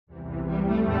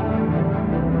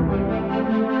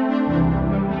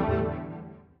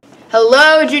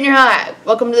Hello, Junior High!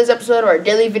 Welcome to this episode of our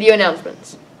daily video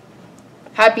announcements.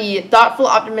 Happy Thoughtful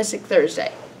Optimistic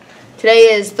Thursday.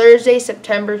 Today is Thursday,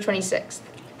 September 26th.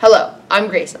 Hello, I'm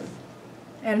Grayson.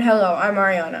 And hello, I'm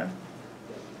Ariana.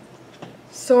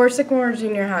 Soar Sycamore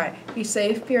Junior High. Be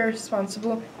safe, be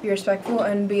responsible, be respectful,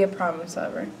 and be a problem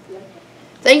solver.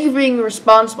 Thank you for being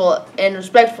responsible and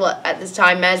respectful at this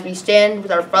time as we stand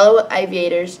with our fellow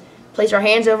aviators, place our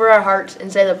hands over our hearts, and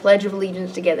say the Pledge of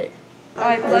Allegiance together.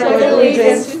 I pledge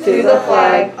allegiance to the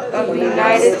flag of the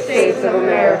United States of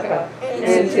America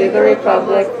and to the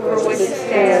republic for which it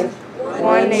stands,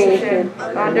 one nation,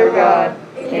 under God,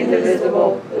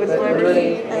 indivisible, with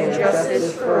liberty and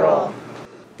justice for all.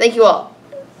 Thank you all.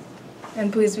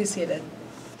 And please be seated.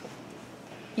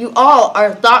 You all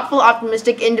are thoughtful,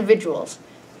 optimistic individuals.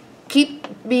 Keep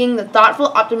being the thoughtful,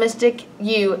 optimistic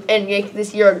you and make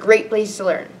this year a great place to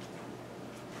learn.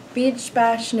 Beach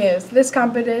Bash News. This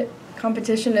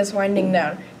competition is winding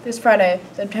down. This Friday,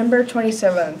 September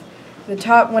 27th, the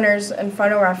top winners and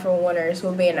final raffle winners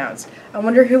will be announced. I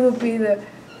wonder who will be the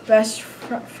best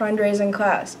fundraising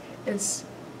class. It's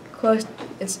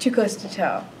too close to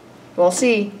tell. We'll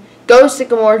see. Go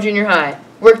Sycamore Junior High.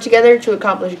 Work together to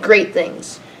accomplish great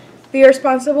things. Be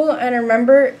responsible and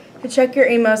remember to check your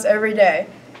emails every day.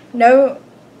 Know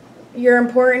your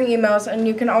important emails and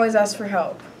you can always ask for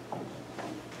help.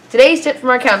 Today's tip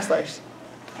from our counselors.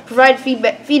 Provide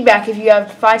feedback if you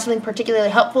find something particularly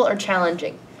helpful or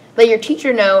challenging. Let your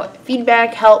teacher know.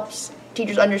 Feedback helps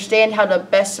teachers understand how to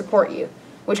best support you,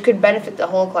 which could benefit the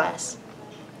whole class.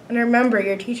 And remember,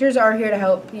 your teachers are here to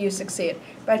help you succeed.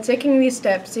 By taking these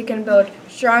steps, you can build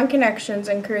strong connections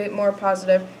and create more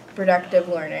positive, productive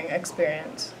learning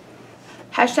experience.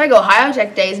 Hashtag Ohio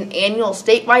Tech Day is an annual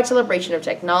statewide celebration of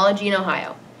technology in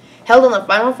Ohio, held on the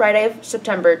final Friday of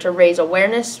September to raise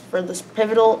awareness for this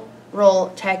pivotal role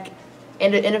tech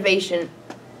and innovation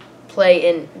play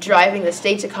in driving the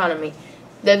state's economy.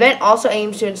 The event also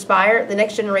aims to inspire the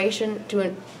next generation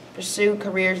to pursue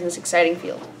careers in this exciting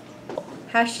field.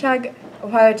 Hashtag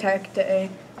Ohio Tech Day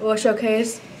will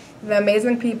showcase the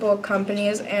amazing people,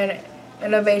 companies, and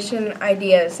innovation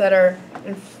ideas that are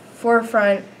in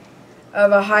forefront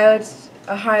of Ohio's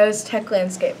tech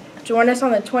landscape. Join us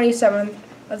on the 27th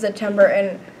of September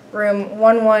in room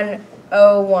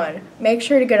 1101. Make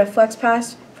sure to get a flex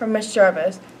pass from Ms.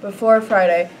 Jarvis before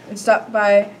Friday and stop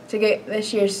by to get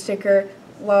this year's sticker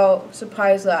while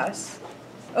supplies last.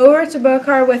 Over to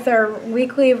Bokar with our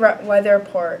weekly weather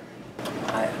report.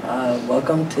 Hi,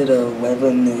 welcome to the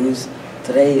weather news.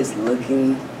 Today is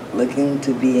looking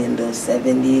to be in the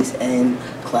 70s and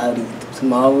cloudy.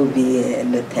 Tomorrow will be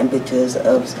in the temperatures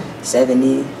of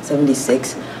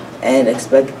 76 and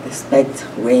expect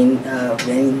rains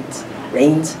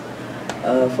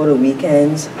for the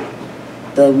weekends.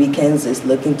 The weekends is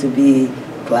looking to be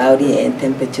cloudy and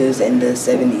temperatures in the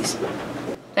 70s.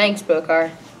 Thanks, Bokar.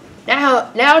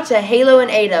 Now to Halo and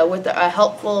Ada with a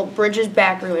helpful Bridges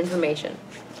backroom information.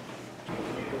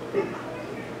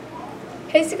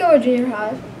 Hey, Sycamore Junior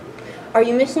High. Are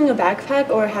you missing a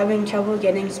backpack or having trouble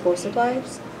getting school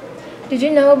supplies? Did you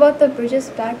know about the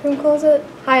Bridges backroom closet?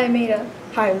 Hi, I'm Ada.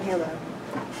 Hi, I'm Halo.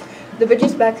 The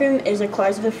Bridges backroom is a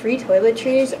closet of free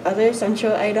toiletries, other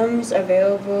essential items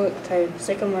available to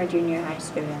Sycamore Junior High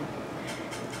students.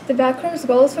 The backroom's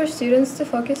goal is for students to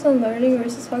focus on learning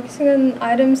versus focusing on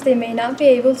items they may not be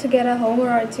able to get at home or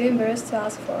are too embarrassed to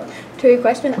ask for. To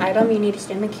request an item, you need to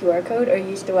scan the QR code or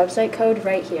use the website code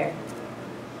right here.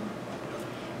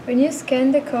 When you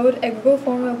scan the code, a Google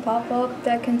form will pop up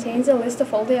that contains a list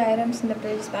of all the items in the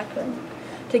Bridges backroom.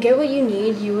 To get what you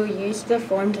need, you will use the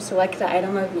form to select the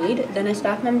item of need. Then a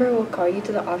staff member will call you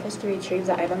to the office to retrieve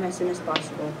the item as soon as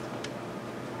possible.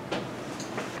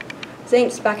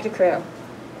 Thanks, back to crew.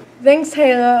 Thanks,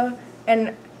 Halo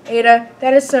and Ada.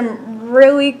 That is some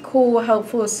really cool,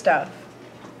 helpful stuff.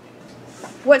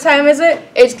 What time is it?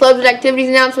 It's clubs and activities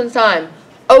announcements time.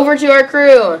 Over to our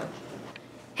crew.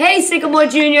 Hey, Sycamore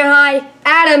Junior High,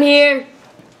 Adam here.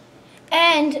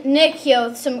 And Nick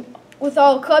here with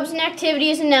all clubs and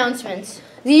activities announcements.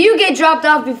 Do you get dropped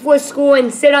off before school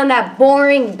and sit on that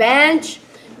boring bench?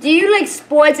 Do you like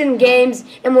sports and games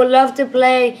and would love to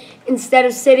play instead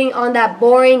of sitting on that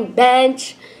boring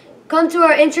bench? Come to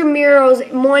our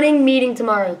intramurals morning meeting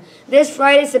tomorrow, this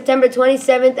Friday, September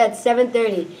 27th at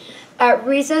 7:30 at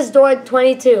recess door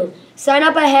 22. Sign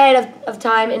up ahead of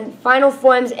time in final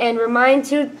forms and remind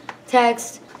to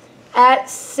text at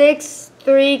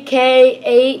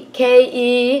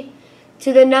 63K8KE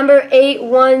to the number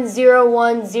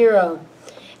 81010.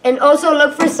 And also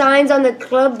look for signs on the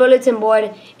club bulletin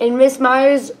board in Miss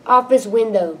Meyer's office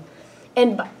window.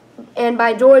 And and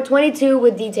by door 22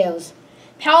 with details.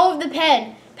 Power of the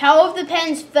Pen. Power of the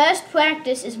Pen's first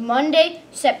practice is Monday,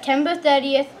 September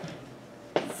 30th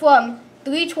from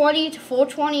 3:20 to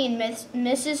 4:20 in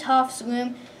Mrs. Huff's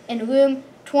room in room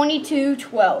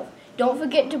 2212. Don't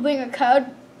forget to bring a card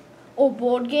or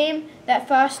board game that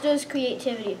fosters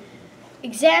creativity.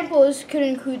 Examples could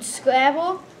include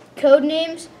Scrabble, code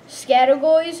names,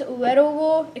 categories, riddle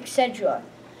roll, etc.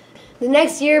 The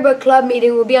next yearbook club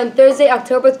meeting will be on Thursday,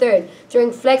 October 3rd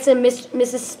during Flex and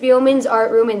Mrs. Spielman's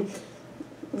art room in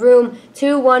room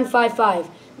 2155.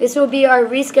 This will be our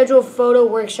rescheduled photo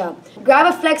workshop. Grab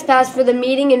a Flex Pass for the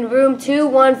meeting in room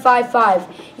 2155.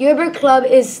 Yearbook Club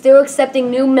is still accepting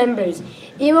new members.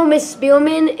 Email Ms.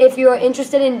 Spielman if you are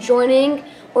interested in joining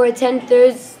or attend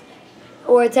Thursday's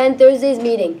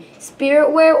meeting.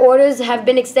 Spiritware orders have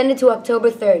been extended to October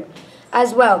 3rd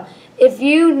as well. If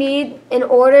you need an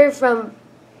order form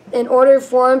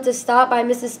to stop by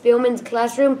Mrs. Spielman's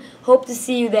classroom, hope to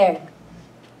see you there.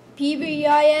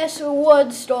 PBIS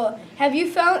Award Store. Have you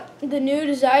found the new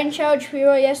Design Challenge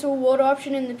PBIS Award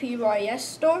option in the PBIS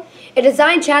store? A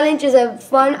design challenge is a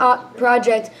fun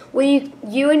project where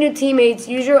you and your teammates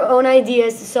use your own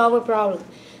ideas to solve a problem.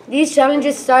 These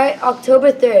challenges start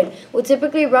October 3rd, will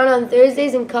typically run on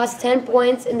Thursdays and cost 10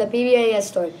 points in the PBIS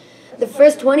store. The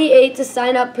first 28 to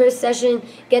sign up per session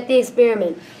get the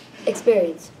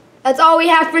experience. That's all we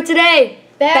have for today.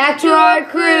 Back to our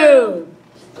crew.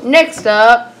 Next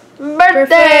up,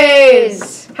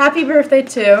 birthdays! Happy birthday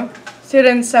to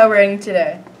students celebrating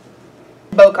today.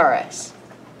 Bocaris.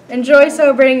 Enjoy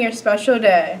celebrating your special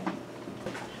day.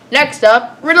 Next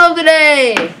up, riddle of the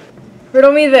day.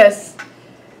 Riddle me this.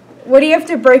 What do you have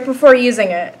to break before using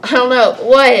it? I don't know.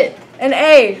 What? An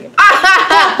egg.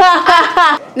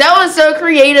 That was so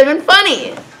creative and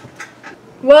funny.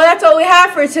 Well, that's all we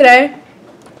have for today.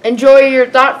 Enjoy your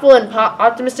thoughtful and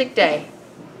optimistic day.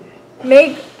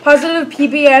 Make positive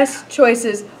PBS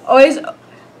choices. Always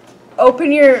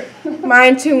open your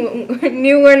mind to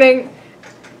new learning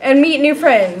and meet new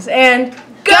friends. And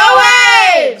Go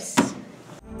Waves!